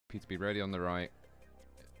Poopy to be ready on the right.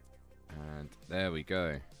 And there we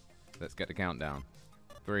go. Let's get the countdown.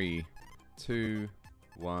 3, 2,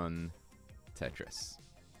 1, Tetris.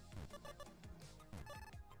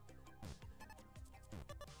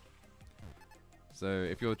 So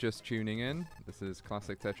if you're just tuning in, this is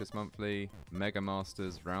Classic Tetris Monthly, Mega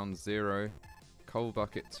Masters Round 0, Coal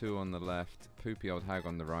Bucket 2 on the left, Poopy Old Hag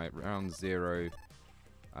on the right. Round 0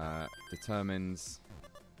 determines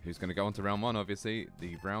who's going to go on to Round 1, obviously.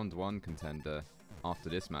 The Round 1 contender after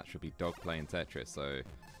this match will be Dog playing Tetris, so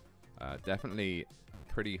definitely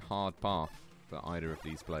pretty hard path for either of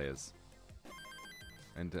these players.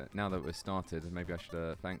 And now that we're started, maybe I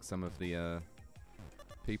should thank some of the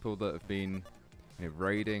people that have been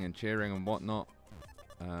raiding and cheering and whatnot.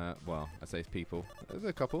 Well, I say people. There's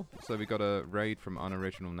a couple. So we got a raid from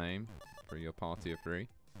Unoriginal Name for your party of 3,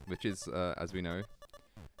 which is, as we know,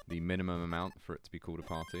 the minimum amount for it to be called a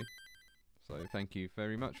party. So thank you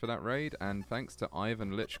very much for that raid, and thanks to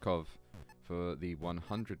Ivan Lichkov for the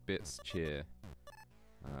 100 bits cheer,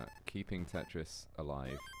 keeping Tetris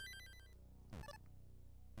alive.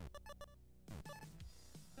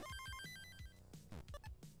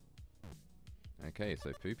 Okay,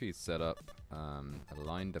 so Poopy's set up a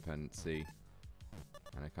line dependency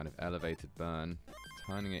and a kind of elevated burn,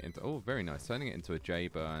 turning it into, oh, very nice, turning it into a J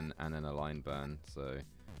burn and then a line burn. So,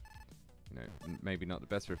 you know, maybe not the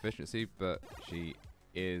best for efficiency, but she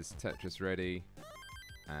is Tetris ready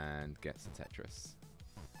and gets the Tetris.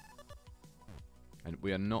 And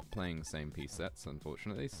we are not playing the same piece sets,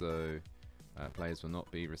 unfortunately, so players will not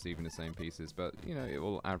be receiving the same pieces, but, you know, it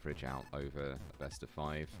will average out over a best of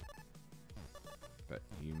 5. But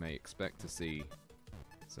you may expect to see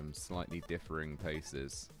some slightly differing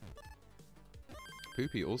paces.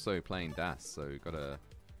 Poopy also playing Das, so we've got a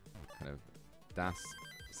kind of Das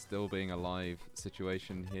still being alive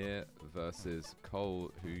situation here versus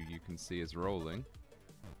Cole, who you can see is rolling.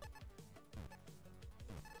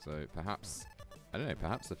 So perhaps, I don't know,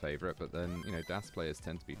 perhaps a favourite, but then, you know, Das players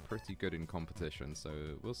tend to be pretty good in competition, so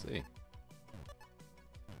we'll see.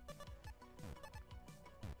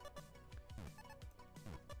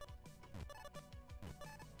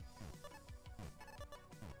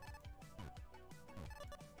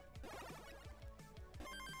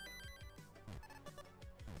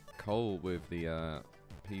 Cole with the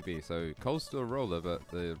PB. So Cole's still a roller, but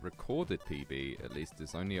the recorded PB at least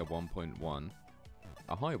is only a 1.1.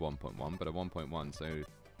 A high 1.1, but a 1.1. So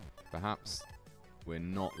perhaps we're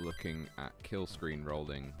not looking at kill screen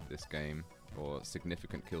rolling this game, or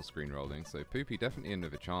significant kill screen rolling. So Poopy definitely in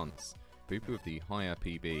with a chance. Poopy with the higher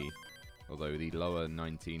PB, although the lower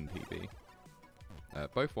 19 PB.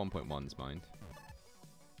 Both 1.1s, mind.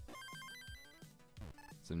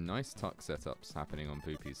 Some nice tuck setups happening on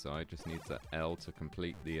Poopy's side. Just needs that L to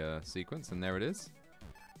complete the sequence, and there it is.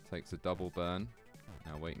 Takes a double burn.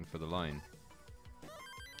 Now waiting for the line.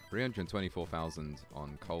 324,000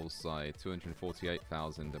 on Cole's side,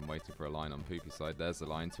 248,000 and waiting for a line on Poopy's side. There's the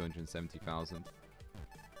line, 270,000.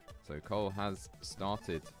 So Cole has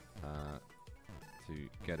started to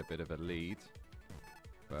get a bit of a lead,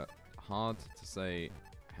 but hard to say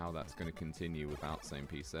how that's going to continue without same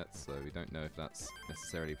piece sets, so we don't know if that's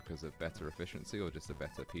necessarily because of better efficiency or just a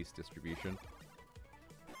better piece distribution.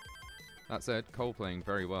 That said, Cole playing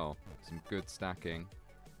very well. Some good stacking.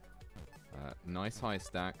 Nice high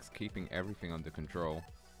stacks, keeping everything under control.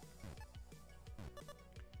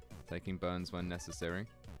 Taking burns when necessary.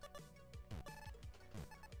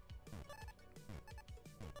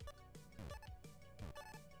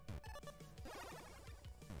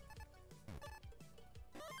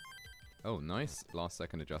 Oh, nice last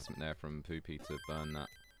second adjustment there from Poopy to burn that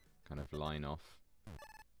kind of line off.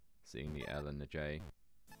 Seeing the L and the J.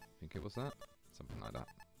 I think it was that? Something like that.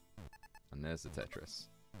 And there's the Tetris.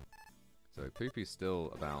 So Poopy's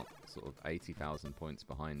still about sort of 80,000 points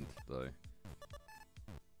behind though.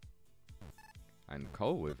 And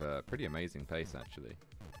Cole with a pretty amazing pace actually.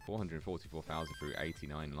 444,000 through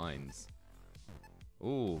 89 lines.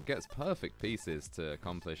 Ooh, gets perfect pieces to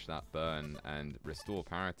accomplish that burn and restore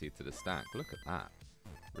parity to the stack. Look at that.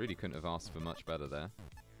 Really couldn't have asked for much better there.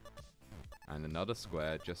 And another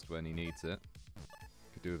square just when he needs it.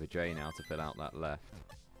 Could do with a J now to fill out that left.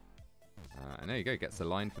 And there you go, gets a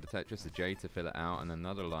line for the Tetris, a J to fill it out, and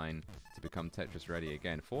another line to become Tetris ready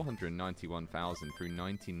again. 491,000 through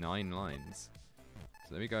 99 lines.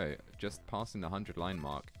 So there we go, just passing the 100 line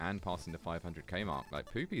mark and passing the 500k mark.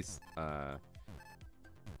 Like Poopy's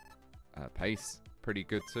pace pretty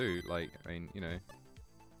good too. Like, I mean, you know,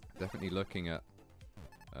 definitely looking at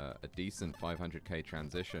a decent 500k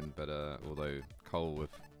transition, but although Cole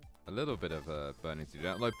with a little bit of burning to do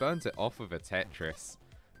that, like burns it off of a Tetris.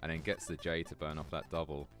 and then gets the J to burn off that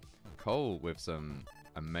double. Cole with some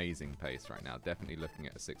amazing pace right now. Definitely looking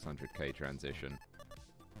at a 600k transition.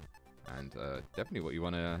 And definitely what you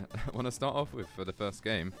want to start off with for the first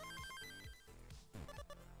game.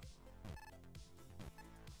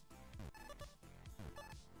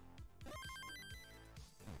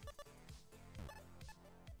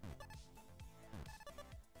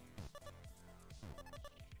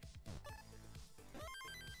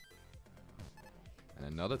 And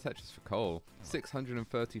another Tetris for Cole.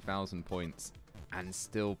 630,000 points and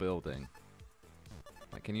still building.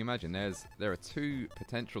 Like, can you imagine? There are 2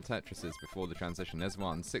 potential Tetrises before the transition. There's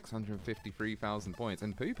one, 653,000 points.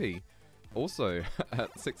 And Poopy also at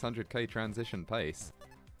 600k transition pace.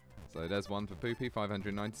 So there's one for Poopy,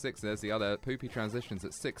 596. There's the other. Poopy transitions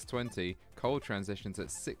at 620. Cole transitions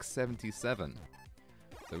at 677.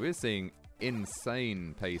 So we're seeing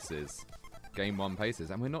insane paces. Game 1 paces.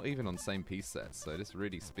 And we're not even on same piece sets. So this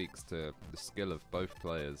really speaks to the skill of both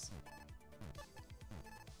players.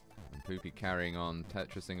 Poopy carrying on,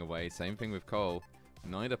 Tetrising away. Same thing with Cole.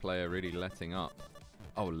 Neither player really letting up.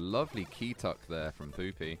 Oh, lovely key tuck there from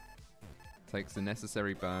Poopy. Takes the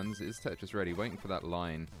necessary burns. Is Tetris ready? Waiting for that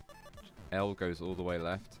line. L goes all the way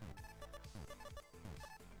left.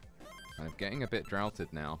 Kind of getting a bit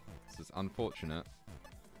droughted now. This is unfortunate.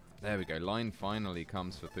 There we go. Line finally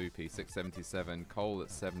comes for Poopy. 677. Cole at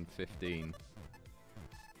 715.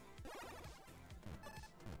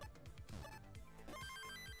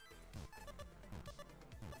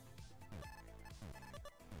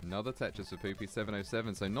 Another Tetris for Poopy,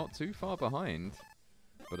 707, so not too far behind.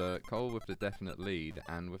 But Cole with the definite lead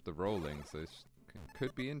and with the rolling, so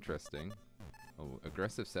could be interesting. Oh,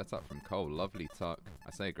 aggressive setup from Cole, lovely tuck.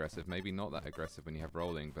 I say aggressive, maybe not that aggressive when you have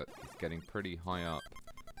rolling, but he's getting pretty high up.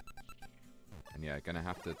 And yeah, gonna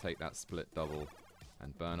have to take that split double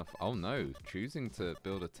and burn off. Oh no, choosing to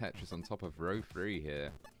build a Tetris on top of row 3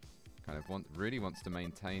 here. Kind of really wants to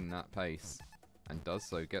maintain that pace, and does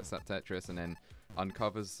so, gets that Tetris, and then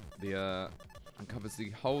uncovers the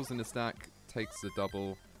holes in the stack, takes the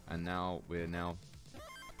double, and now we're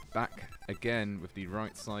back again with the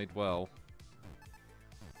right side well.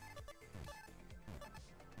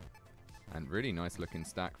 And really nice looking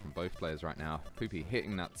stack from both players right now. Poopy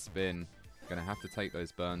hitting that spin. Gonna have to take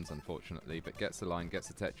those burns, unfortunately, but gets the line, gets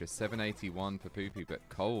the Tetris. 781 for Poopy, but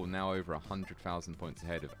Cole now over 100,000 points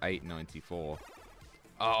ahead of 894.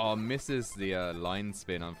 Oh, misses the line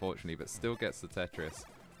spin, unfortunately, but still gets the Tetris.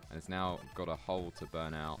 And has now got a hole to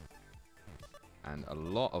burn out. And a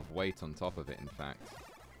lot of weight on top of it, in fact.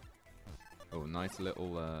 Oh, nice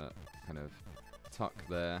little kind of tuck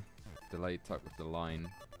there. Delayed tuck with the line.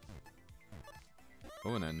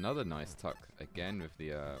 Oh, and another nice tuck again with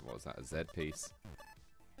the, what was that, a Z piece.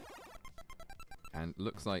 And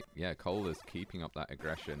looks like, yeah, Cole is keeping up that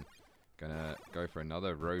aggression. Gonna go for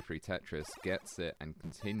another row 3 Tetris, gets it, and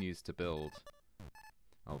continues to build.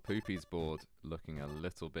 Oh, Poopy's board looking a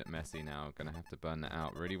little bit messy now. Gonna have to burn that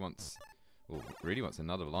out. Really wants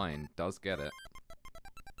another line. Does get it.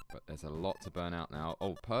 But there's a lot to burn out now.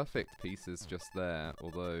 Oh, perfect pieces just there.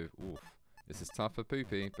 Although, oof, this is tough for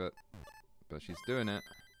Poopy, but she's doing it.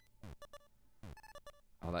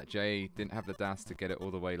 Oh, that J didn't have the dash to get it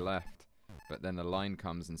all the way left. But then the line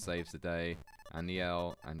comes and saves the day. And the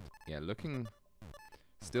L, and yeah, looking,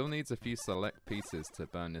 still needs a few select pieces to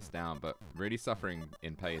burn this down, but really suffering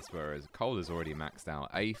in pace, whereas Cole is already maxed out.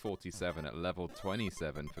 A47 at level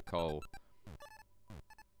 27 for Cole.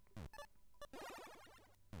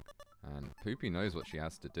 And Poopy knows what she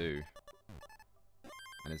has to do,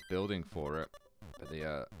 and is building for it, but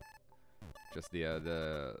the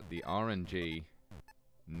RNG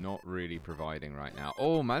not really providing right now.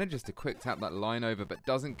 Oh, manages to quick tap that line over, but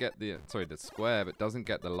doesn't get the square, but doesn't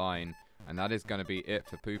get the line. And that is going to be it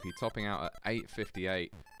for Poopy, topping out at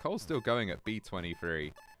 858. Cole's still going at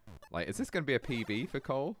B23. Like, is this going to be a PB for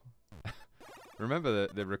Cole? Remember,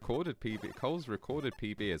 the recorded PB, Cole's recorded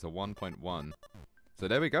PB is a 1.1. So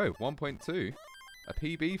there we go, 1.2. A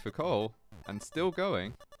PB for Cole, and still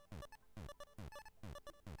going.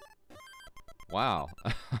 Wow.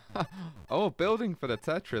 Oh, building for the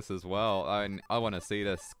Tetris as well. I want to see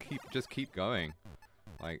this. Just keep going.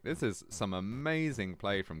 Like, this is some amazing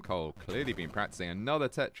play from Cole. Clearly been practicing. Another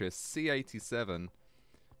Tetris, C87.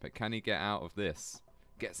 But can he get out of this?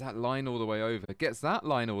 Gets that line all the way over. Gets that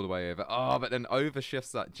line all the way over. Oh, but then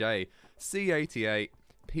overshifts that J. C88.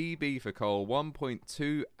 PB for Cole.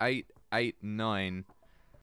 1.2889.